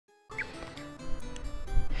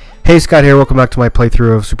Hey, Scott here. Welcome back to my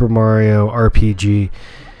playthrough of Super Mario RPG.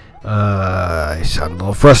 I sound a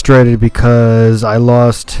little frustrated because I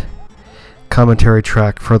lost commentary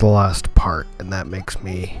track for the last part, and that makes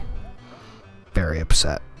me very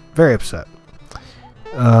upset. Very upset.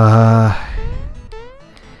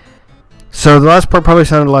 So the last part probably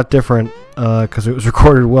sounded a lot different because it was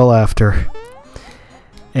recorded well after.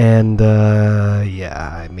 And yeah,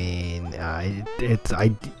 I mean,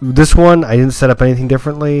 this one I didn't set up anything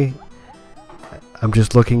differently. I'm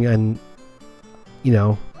just looking, and you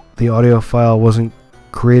know, the audio file wasn't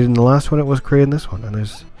created in the last one; it was created in this one, and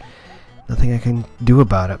there's nothing I can do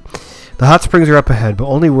about it. The hot springs are up ahead, but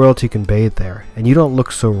only royalty can bathe there, and you don't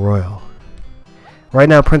look so royal. Right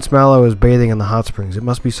now, Prince Mallow is bathing in the hot springs. It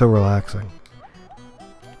must be so relaxing.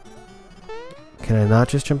 Can I not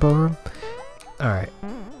just jump over him? All right.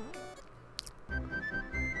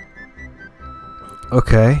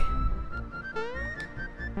 Okay.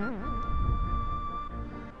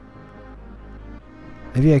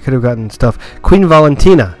 Maybe I could have gotten stuff. Queen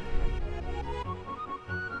Valentina.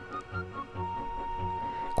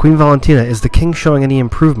 Queen Valentina, is the king showing any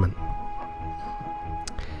improvement?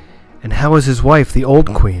 And how is his wife, the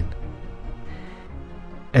old queen?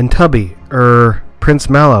 And Tubby, Prince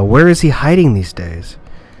Mallow, where is he hiding these days?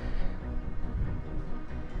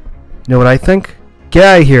 You know what I think? Get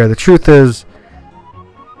out of here. The truth is,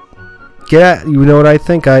 you know what I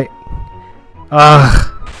think?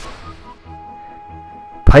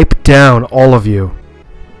 Pipe down, all of you.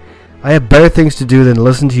 I have better things to do than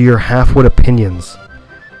listen to your half-wit opinions.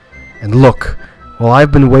 And look, while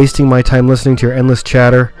I've been wasting my time listening to your endless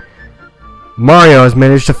chatter, Mario has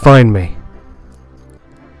managed to find me.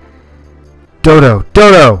 Dodo!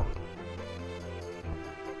 Dodo!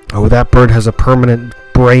 Oh, that bird has a permanent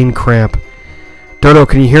brain cramp. Dodo,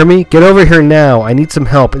 can you hear me? Get over here now. I need some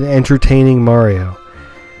help in entertaining Mario.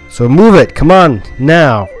 So move it. Come on,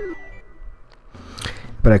 now.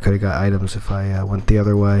 But I could have got items if I went the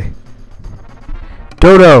other way.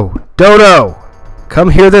 Dodo! Dodo!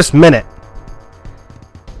 Come here this minute.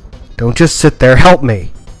 Don't just sit there. Help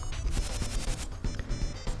me.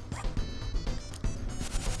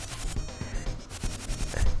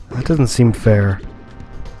 That doesn't seem fair.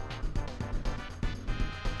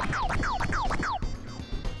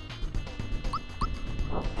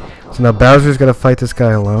 So now Bowser's got to fight this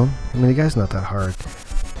guy alone? I mean, the guy's not that hard.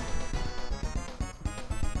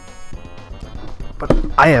 But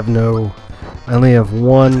I only have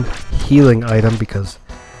one healing item because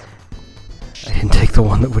I didn't take the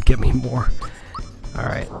one that would get me more.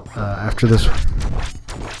 Alright, after this one.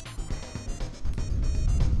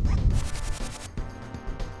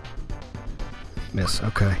 Miss,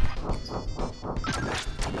 okay.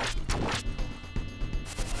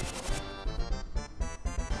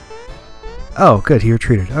 Oh, good, he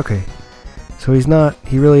retreated. Okay. So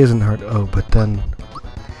he really isn't hard. Oh, but then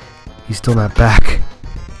he's still not back.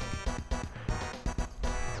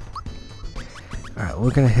 Alright,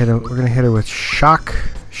 we're gonna hit him. We're gonna hit her with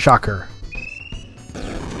Shocker.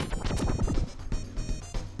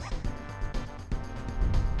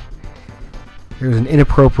 There's an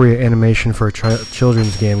inappropriate animation for a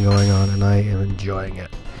children's game going on, and I am enjoying it.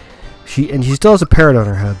 She still has a parrot on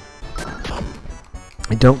her head.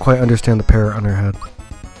 I don't quite understand the parrot on her head.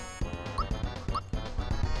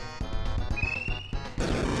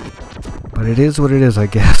 But it is what it is, I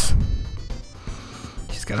guess.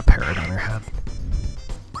 She's got a parrot on her head.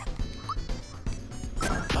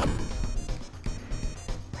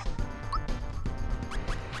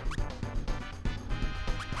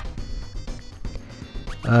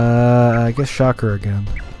 I guess Shocker again.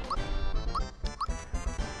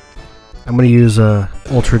 I'm gonna use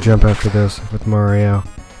Ultra Jump after this with Mario.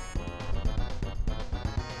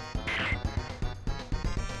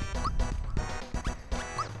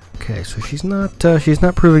 Okay, so she's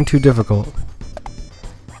not proving too difficult.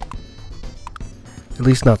 At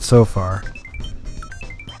least not so far.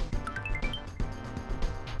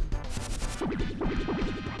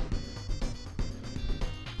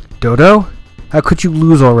 Dodo? How could you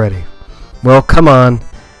lose already? Well, come on.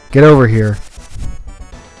 Get over here.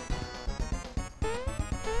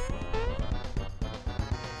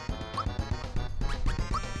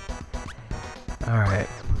 Alright.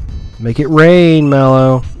 Make it rain,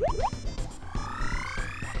 Mallow.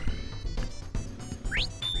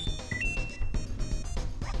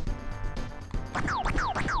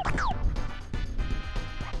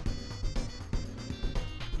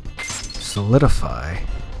 Solidify.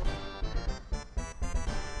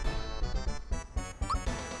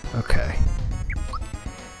 Okay.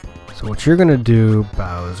 So what you're gonna do,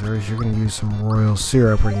 Bowser, is you're gonna use some royal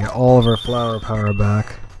syrup. We're gonna get all of our flower power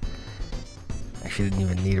back. Actually, didn't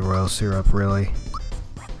even need a royal syrup, really.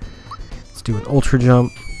 Let's do an ultra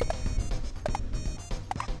jump.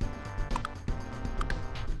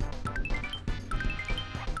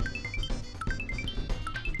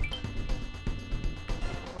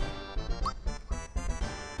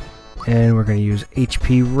 And we're going to use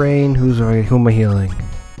HP Rain. Who am I healing?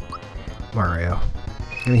 Mario.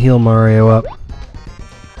 I'm going to heal Mario up.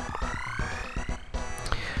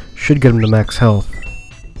 Should get him to max health.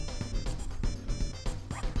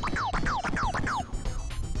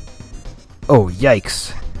 Oh,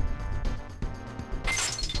 yikes.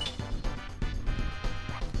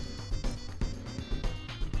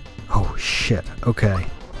 Oh, shit. Okay.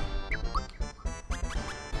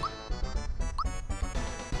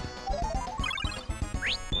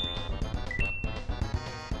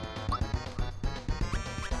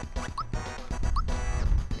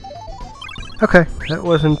 Okay, that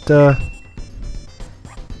wasn't, that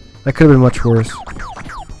could have been much worse.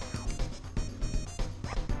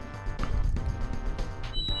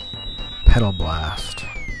 Petal Blast.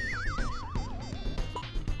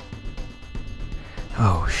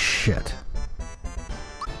 Oh, shit.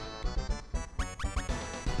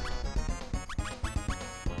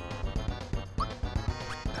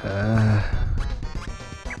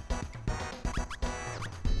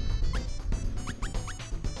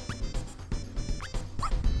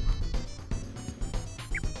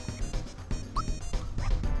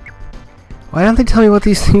 Why don't they tell me what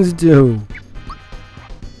these things do?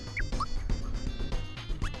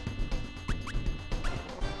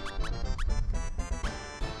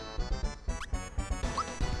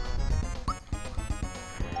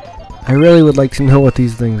 I really would like to know what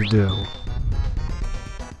these things do.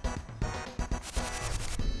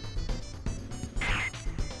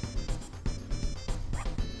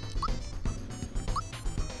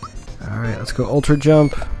 Alright, let's go Ultra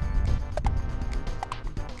Jump.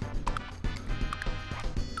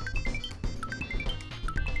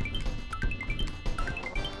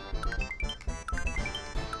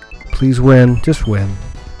 Please win. Just win.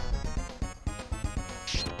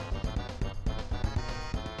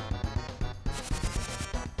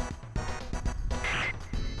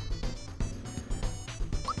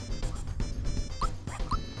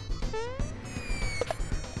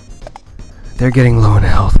 They're getting low in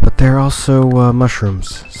health, but they're also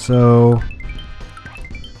mushrooms, so...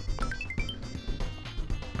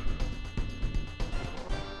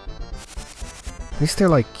 At least they're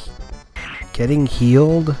like getting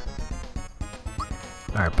healed.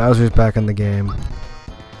 Alright, Bowser's back in the game.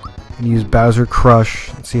 I'm gonna use Bowser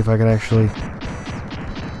Crush and see if I can actually...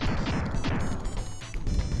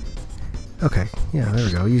 Okay, yeah, there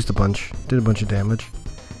we go. Used a bunch. Did a bunch of damage.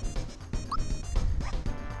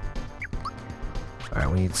 Alright,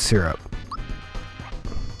 we need syrup.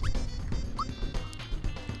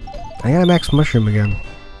 I gotta max mushroom again.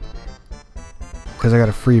 Because I got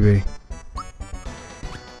a freebie.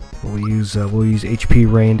 We'll use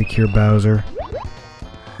HP Rain to cure Bowser.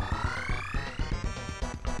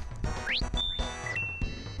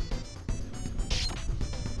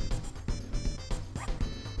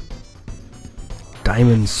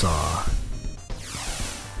 Diamond Saw.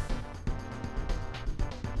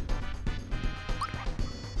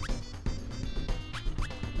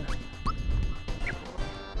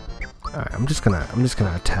 Alright, I'm just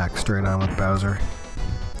gonna attack straight on with Bowser.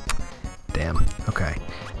 Damn. Okay.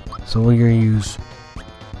 So we're gonna use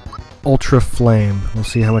Ultra Flame. We'll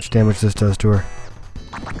see how much damage this does to her.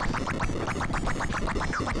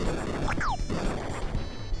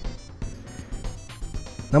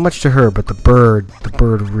 Not much to her, but the bird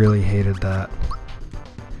really hated that.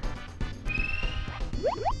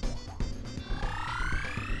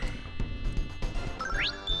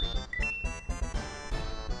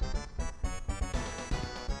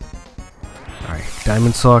 Alright,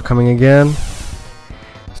 Diamond Saw coming again.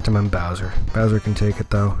 This time I'm Bowser. Bowser can take it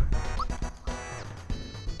though.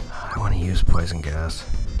 I want to use Poison Gas.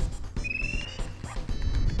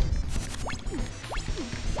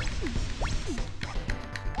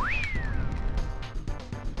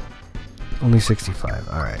 Only 65.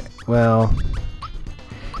 Alright. Well,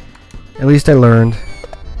 at least I learned.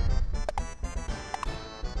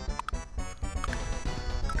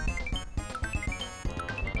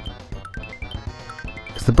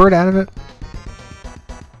 Is the bird out of it?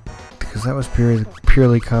 Because that was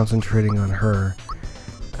purely concentrating on her.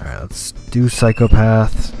 Alright, let's do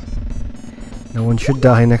Psychopath. No one should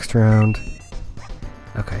die next round.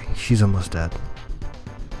 Okay, she's almost dead.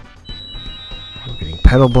 I'm getting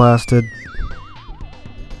Petal Blasted.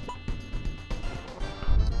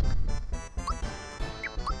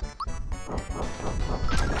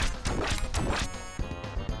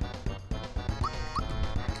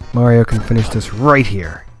 Mario can finish this right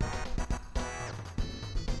here.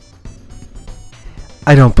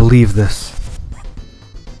 I don't believe this.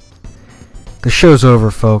 The show's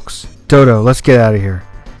over, folks. Dodo, let's get out of here.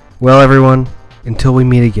 Well, everyone, until we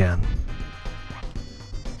meet again.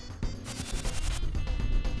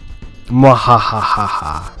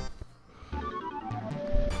 Mwahahaha.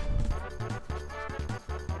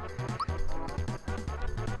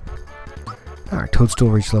 Alright, Toadstool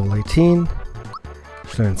reached level 18.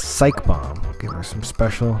 She's learned Psych Bomb. Give her some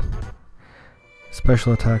special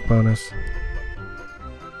attack bonus.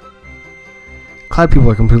 Cloud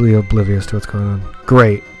people are completely oblivious to what's going on.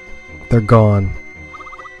 Great. They're gone.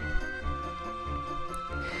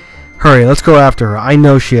 Hurry, let's go after her. I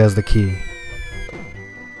know she has the key.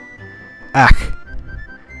 Ack.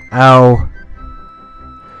 Ow.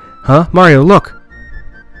 Huh? Mario, look!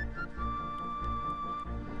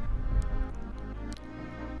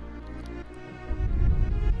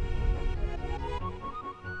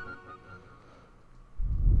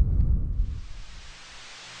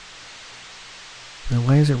 Now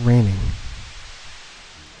why is it raining?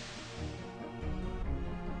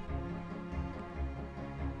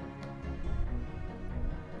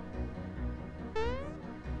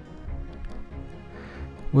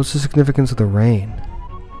 What's the significance of the rain?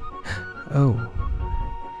 Oh.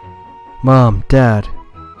 Mom, Dad,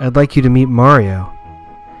 I'd like you to meet Mario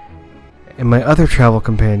and my other travel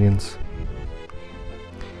companions.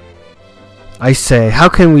 I say, how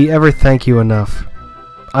can we ever thank you enough?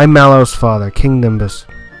 I'm Mallow's father, King Nimbus.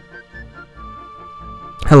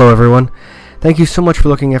 Hello, everyone. Thank you so much for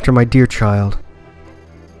looking after my dear child.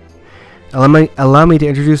 Allow me to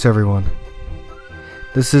introduce everyone.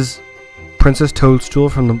 This is Princess Toadstool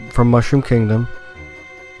from Mushroom Kingdom.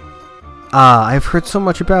 Ah, I've heard so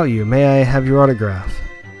much about you. May I have your autograph?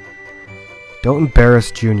 Don't embarrass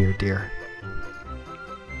Junior, dear.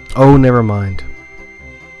 Oh, never mind.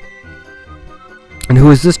 And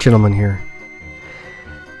who is this gentleman here?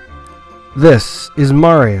 This is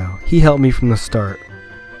Mario. He helped me from the start.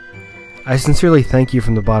 I sincerely thank you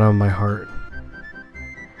from the bottom of my heart.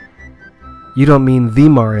 You don't mean the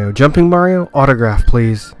Mario. Jumping Mario? Autograph,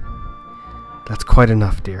 please. That's quite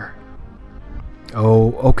enough, dear.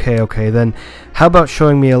 Oh, okay, then how about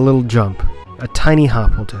showing me a little jump? A tiny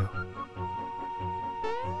hop will do.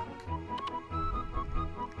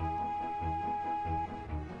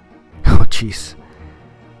 Oh, jeez.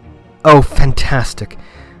 Oh, fantastic.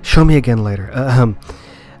 Show me again later.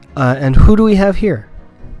 And who do we have here?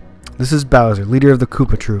 This is Bowser, leader of the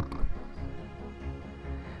Koopa Troop.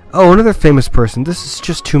 Oh, another famous person. This is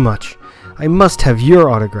just too much. I must have your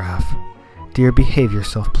autograph. Dear, behave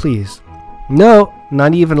yourself, please. No,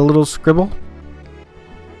 not even a little scribble?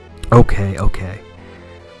 Okay.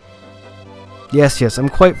 Yes, I'm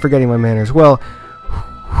quite forgetting my manners. Well,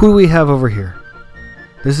 who do we have over here?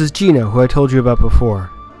 This is Gino, who I told you about before.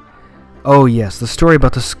 Oh yes, the story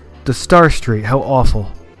about the Star Street. How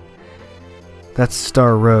awful. That's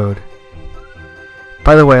Star Road.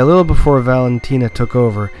 By the way, a little before Valentina took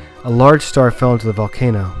over, a large star fell into the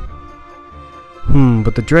volcano.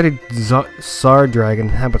 But the dreaded Tsar Dragon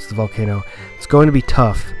inhabits the volcano. It's going to be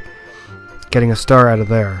tough getting a star out of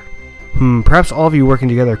there. Perhaps all of you working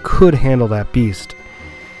together could handle that beast.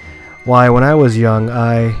 Why, when I was young,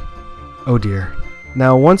 Oh dear.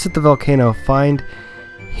 Now, once at the volcano, find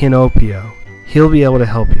Hinopio. He'll be able to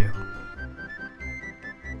help you.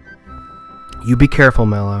 You be careful,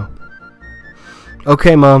 Mallow.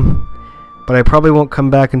 Okay, Mom. But I probably won't come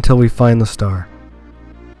back until we find the star.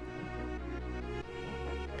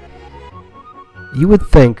 You would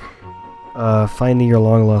think finding your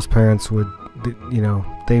long-lost parents would,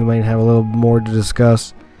 they might have a little more to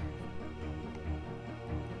discuss.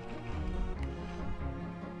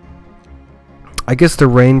 I guess the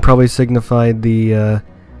rain probably signified the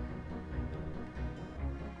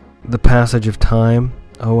passage of time.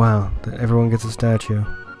 Oh wow, everyone gets a statue.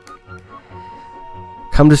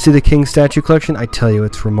 Come to see the King statue collection? I tell you,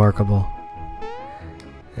 it's remarkable.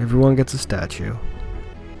 Everyone gets a statue.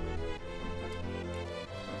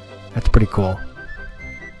 That's pretty cool.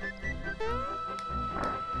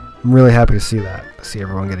 I'm really happy to see that. See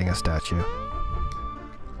everyone getting a statue.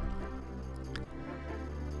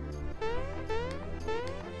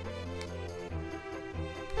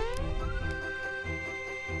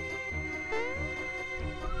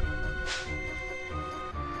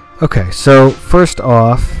 Okay, so first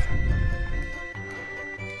off,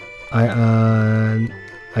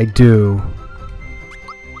 I do.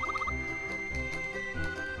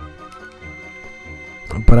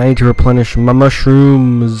 But I need to replenish my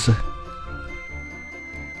mushrooms.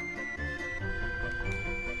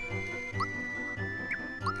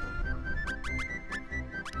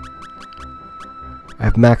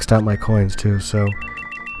 I've maxed out my coins too, so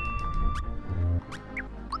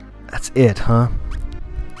that's it, huh?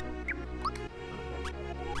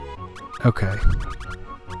 Okay.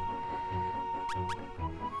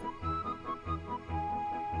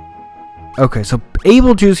 Okay, so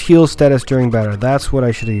able juice heals status during battle. That's what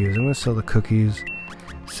I should have used. I'm gonna sell the cookies.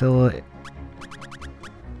 Sell it.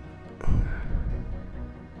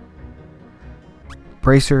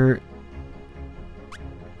 Bracer.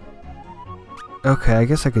 Okay, I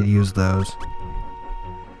guess I could use those.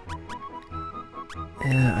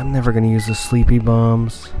 Yeah, I'm never gonna use the sleepy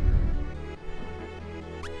bombs.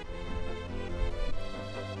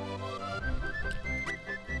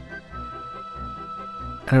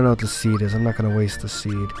 I don't know what the seed is. I'm not gonna waste the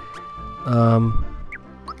seed.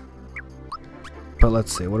 But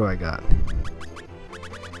let's see. What do I got?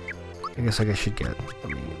 I guess I should get.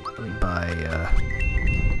 Let me buy.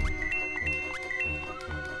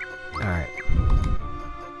 Alright.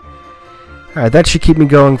 Alright, that should keep me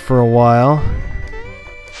going for a while.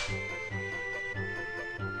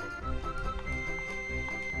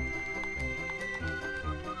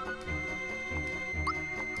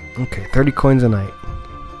 Okay, 30 coins a night.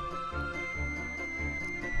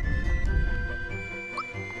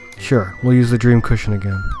 Sure, we'll use the dream cushion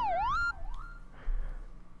again.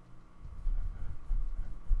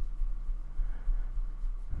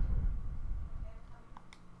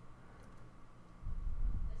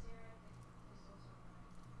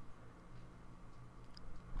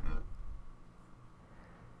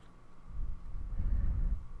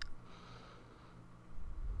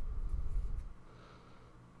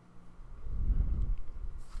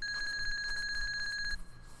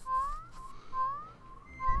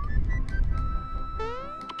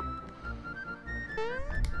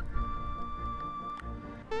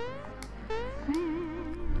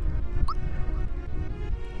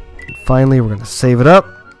 Finally, we're going to save it up.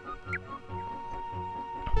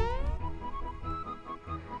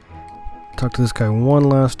 Talk to this guy one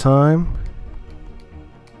last time.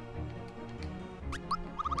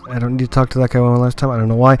 I don't need to talk to that guy one last time. I don't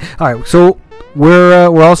know why. Alright, so we're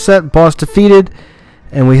all set. Boss defeated.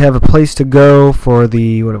 And we have a place to go for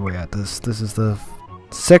the... What are we at? This is the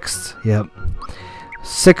 6th? Yep.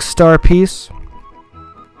 6-star piece.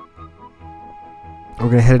 We're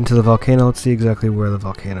going to head into the volcano. Let's see exactly where the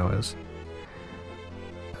volcano is.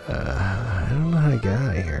 I don't know how to get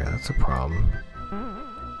out of here. That's a problem.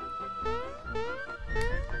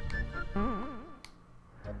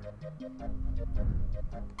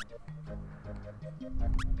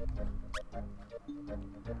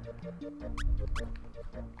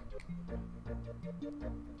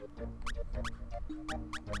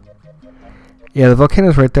 Yeah, the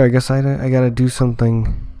volcano's right there. I guess I gotta do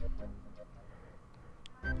something.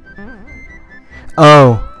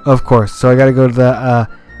 Oh, of course. So I gotta go to the,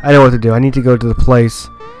 I know what to do. I need to go to the place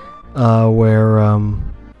where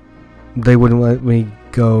they wouldn't let me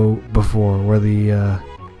go before, where the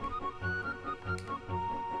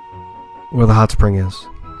hot spring is.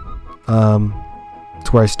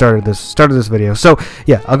 It's where I started this video. So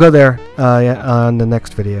yeah, I'll go there yeah, on the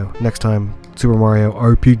next video. Next time, Super Mario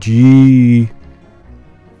RPG.